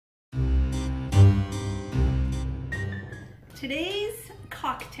Today's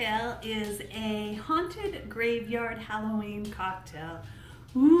cocktail is a haunted graveyard Halloween cocktail.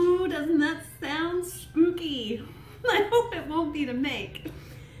 Ooh, doesn't that sound spooky? I hope it won't be to make.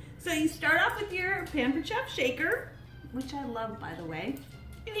 So you start off with your Pampered Chef shaker, which I love, by the way.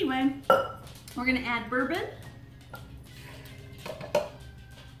 Anyway, we're gonna add bourbon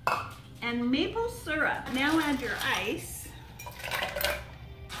and maple syrup. Now add your ice.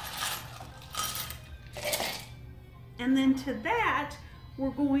 And then to that, we're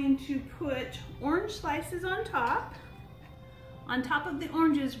going to put orange slices on top. On top of the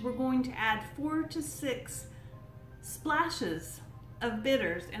oranges, we're going to add 4 to 6 splashes of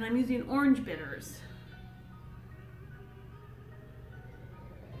bitters, and I'm using orange bitters.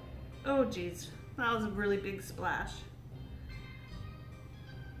 Oh geez, that was a really big splash.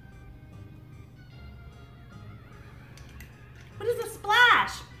 What is a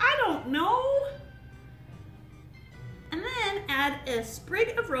splash? I don't know. And then add a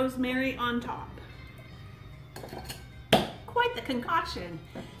sprig of rosemary on top. Quite the concoction.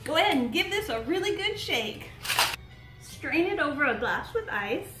 Go ahead and give this a really good shake. Strain it over a glass with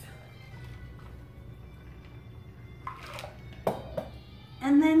ice.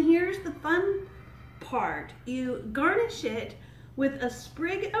 And then here's the fun part. You garnish it with a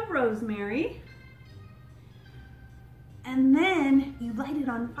sprig of rosemary, and then you light it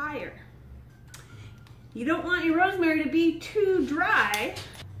on fire. You don't want your rosemary to be too dry.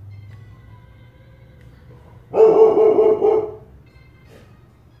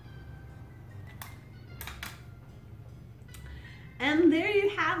 And there you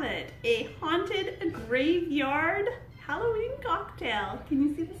have it, a haunted graveyard Halloween cocktail. Can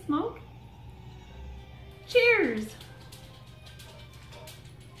you see the smoke? Cheers!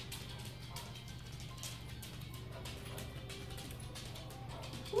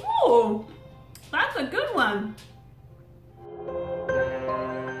 Ooh, that's a good one.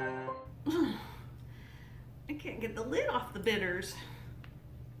 I can't get the lid off the bitters.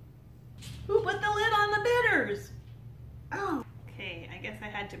 Who put the lid on the bitters? Oh, okay, I guess I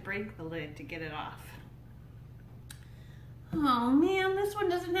had to break the lid to get it off. Oh man, this one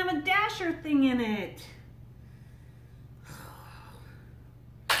doesn't have a dasher thing in it.